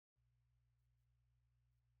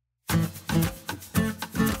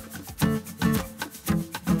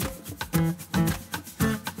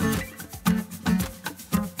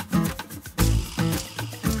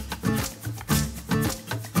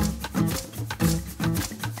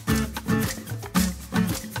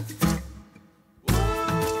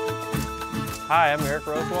Hi, I'm Eric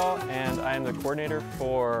Rosewall, and I am the coordinator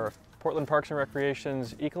for Portland Parks and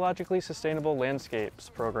Recreation's Ecologically Sustainable Landscapes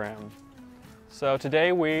program. So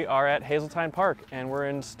today we are at Hazeltine Park and we're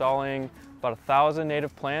installing about 1,000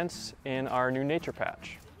 native plants in our new nature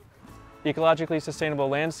patch. Ecologically Sustainable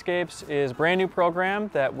Landscapes is a brand new program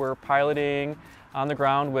that we're piloting on the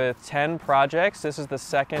ground with 10 projects. This is the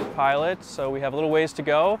second pilot, so we have a little ways to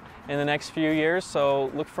go in the next few years, so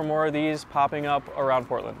look for more of these popping up around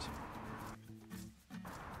Portland.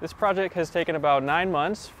 This project has taken about 9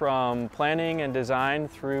 months from planning and design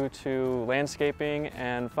through to landscaping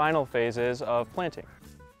and final phases of planting.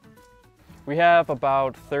 We have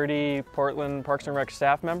about 30 Portland Parks and Rec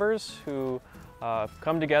staff members who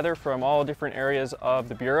come together from all different areas of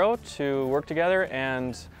the Bureau to work together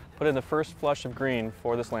and put in the first flush of green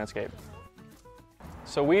for this landscape.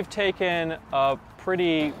 So we've taken a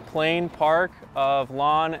pretty plain park of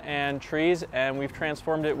lawn and trees and we've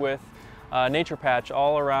transformed it with nature patch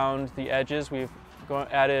all around the edges. We've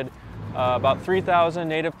added about 3,000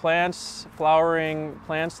 native plants, flowering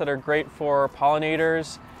plants that are great for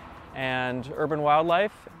pollinators and urban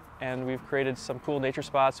wildlife. And we've created some cool nature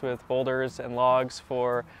spots with boulders and logs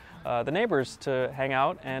for the neighbors to hang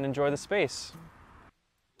out and enjoy the space.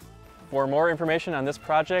 For more information on this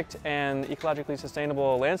project and the Ecologically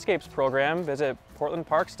Sustainable Landscapes program, visit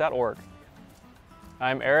portlandparks.org.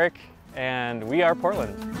 I'm Eric, and we are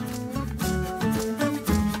Portland.